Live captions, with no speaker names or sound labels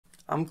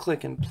I'm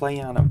clicking play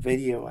on a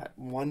video at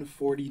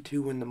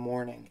 1:42 in the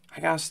morning.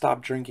 I gotta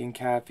stop drinking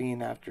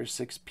caffeine after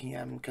 6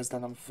 p.m. because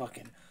then I'm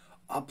fucking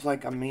up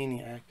like a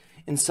maniac.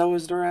 And so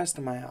is the rest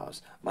of my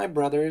house. My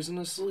brother isn't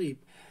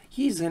asleep.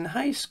 He's in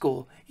high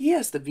school. He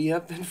has to be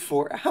up in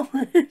 4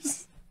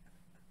 hours.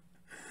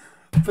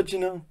 But you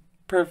know,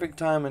 perfect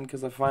timing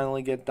because I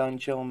finally get done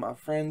chilling with my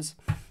friends.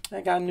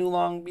 I got a new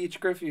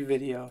LongBeachGriffy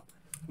video.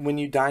 When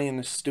you die in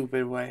a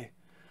stupid way.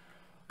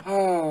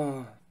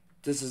 Oh,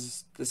 this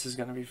is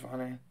gonna be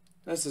funny.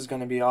 This is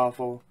gonna be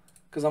awful.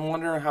 Cause I'm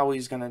wondering how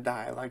he's gonna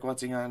die. Like,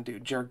 what's he gonna do?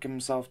 Jerk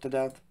himself to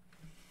death?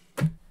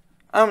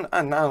 I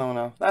don't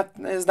know.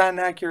 Is that an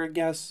accurate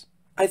guess?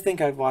 I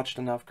think I've watched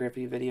enough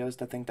Griffy videos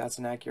to think that's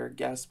an accurate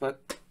guess.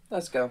 But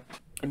let's go.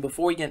 And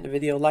before we get into the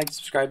video, like,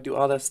 subscribe, do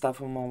all that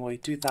stuff. I'm on my way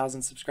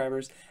 2,000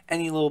 subscribers.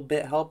 Any little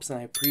bit helps, and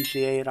I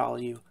appreciate all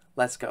of you.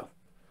 Let's go.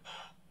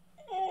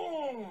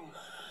 Oh,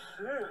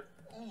 shit.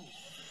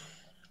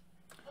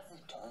 I'm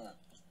tired.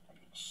 I'm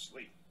gonna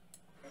sleep.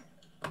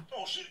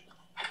 Oh, shit.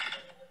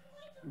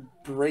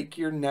 Break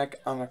your neck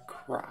on a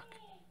crock.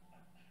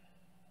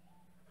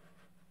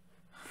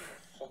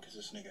 Fuck is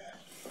this nigga at?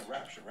 The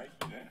rapture, right?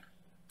 Yeah.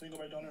 You go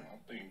right down there? I'm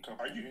thinking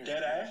Are you years,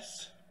 dead man.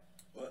 ass?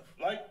 What?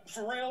 Like,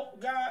 for real,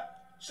 God?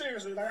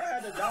 Seriously, like, I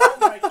had to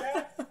die like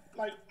that?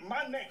 Like,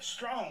 my neck's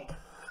strong.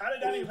 How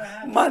did that even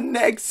happen? My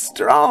neck's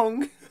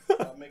strong.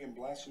 Stop making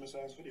blasphemous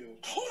ass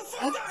videos. Who the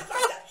fuck dies like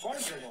that?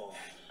 First of all,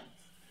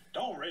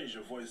 don't raise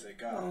your voice at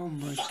God. Oh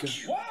my God.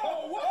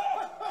 Whoa,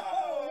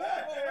 whoa,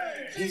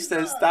 hey, He Jesus.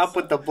 says stop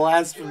with the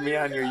blasphemy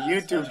on your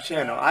YouTube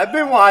channel. I've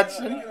been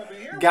watching.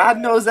 God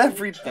knows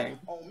everything.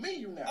 On me,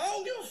 you now. I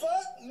don't give a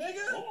fuck,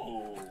 nigga.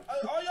 Oh.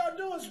 All y'all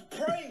do is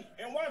pray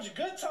and watch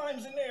Good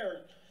Times in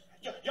there.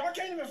 Y'all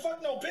can't even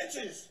fuck no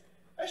bitches.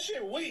 That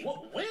shit weak.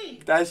 What,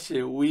 weak? That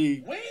shit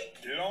weak.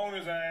 Weak? Get on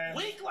his ass.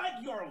 Weak like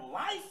your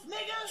life,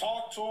 nigga?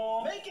 Talk to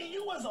him. Making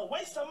you was a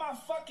waste of my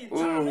fucking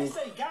time. They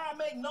say God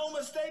make no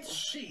mistakes.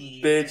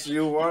 Shit. Bitch,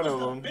 you one It was of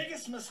the them.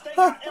 biggest mistake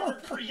I ever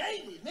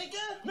created,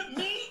 nigga.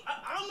 Me?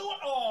 I'm the one.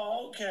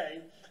 Oh,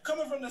 okay.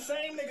 Coming from the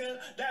same nigga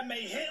that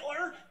made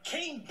Hitler,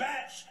 King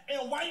Bats,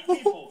 and white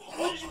people.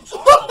 What did you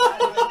talk about,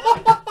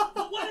 nigga?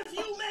 But what if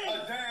you made?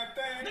 A damn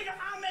thing. Nigga,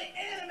 I make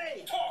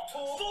anime. Talk to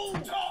him.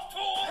 Food. Talk to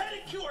him.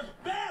 Pedicures.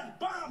 Bad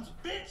bombs,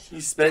 bitch.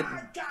 He's spitting.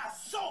 I got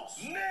sauce.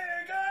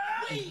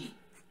 Nigga. Weed.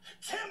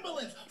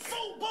 Timberlands.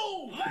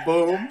 Fubu.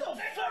 Boom. What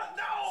the fuck?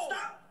 No.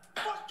 Stop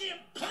fucking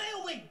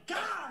playing with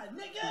God,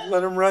 nigga.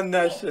 Let him run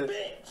that I'm a shit.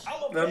 bitch.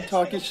 I'm a Let him bitch,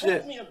 talking nigga.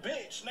 shit. Put me a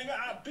bitch, nigga.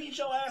 I beat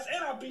your ass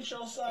and I beat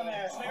your son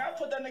ass, nigga. I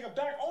put that nigga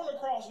back on the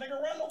cross,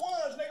 nigga. Run the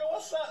ones, nigga.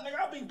 What's up,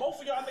 nigga? I beat both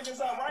of y'all niggas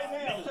up right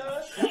now,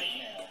 cuz. Right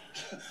now.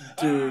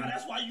 Dude.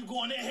 That's why you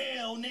going to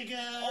hell, nigga.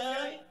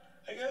 Okay,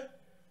 nigga.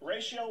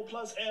 Ratio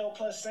plus L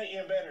plus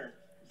Satan better.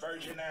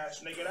 Virgin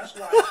ass, nigga. That's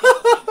why I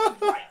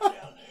keep right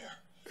down there.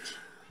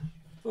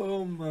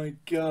 Oh my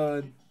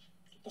God. Get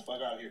the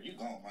fuck out of here. You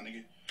gone, my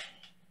nigga.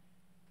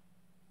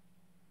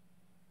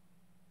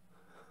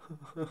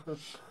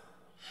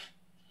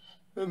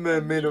 That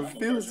man made him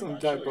feel some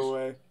type of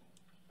way.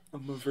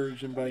 I'm a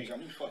virgin by. Got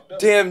me fucked up.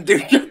 Damn,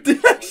 dude, got the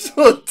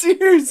actual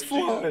tears Jesus,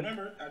 flowing.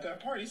 remember at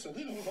that party,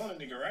 Selena was on a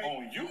nigga, right?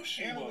 On you,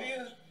 she And was.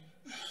 Aaliyah,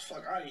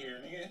 fuck out of here,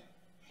 nigga.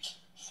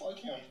 Fuck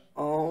him.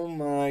 Oh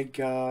my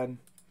God.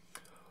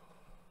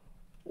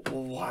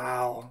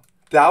 Wow.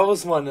 That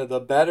was one of the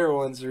better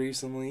ones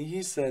recently.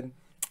 He said,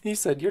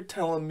 you're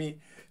telling me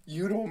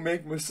you don't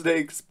make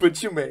mistakes,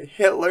 but you made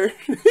Hitler,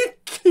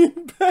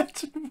 King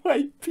Batch, and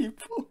white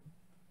people.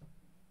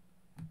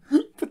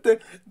 But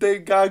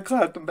then God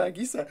clapped him back.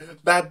 He said,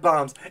 bad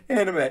bombs,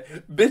 anime.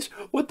 Bitch,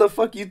 what the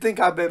fuck you think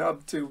I've been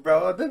up to,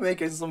 bro? I've been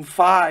making some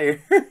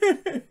fire.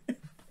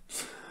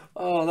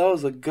 Oh, that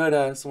was a good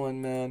ass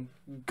one, man.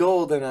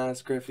 Golden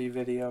ass Griffy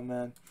video,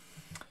 man.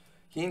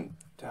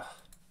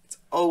 It's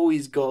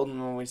always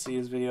golden when we see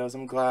his videos.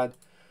 I'm glad.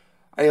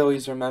 I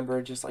always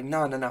remember just like,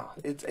 no.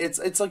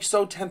 It's like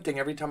so tempting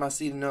every time I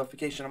see the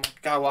notification. I'm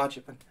like, gotta watch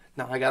it, but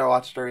no, I gotta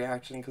watch the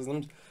reaction because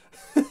I'm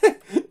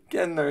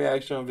getting the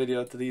reaction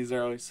video to these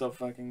are always so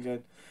fucking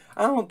good.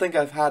 I don't think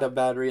I've had a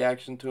bad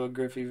reaction to a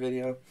Griffy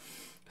video.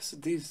 So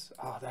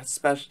that's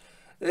special.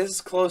 This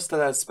is close to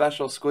that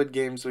special Squid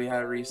Games we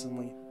had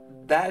recently.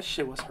 That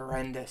shit was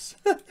horrendous.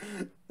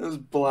 It was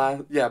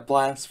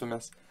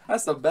blasphemous.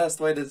 That's the best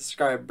way to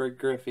describe Brick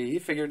Griffy. He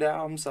figured it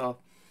out himself.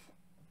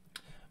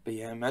 But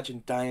yeah,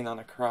 imagine dying on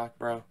a crock,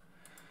 bro.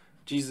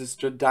 Jesus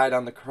died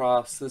on the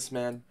cross. This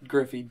man,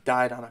 Griffy,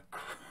 died on a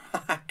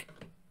crock.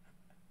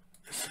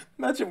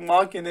 Imagine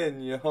walking in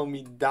and your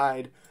homie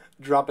died,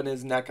 dropping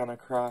his neck on a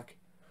crock.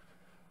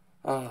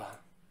 Ah,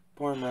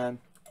 poor man.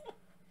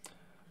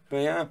 But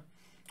yeah,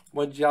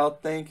 what'd y'all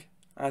think?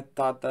 I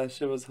thought that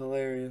shit was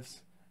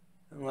hilarious.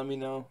 And let me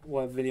know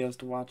what videos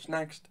to watch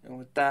next. And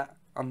with that,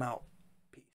 I'm out.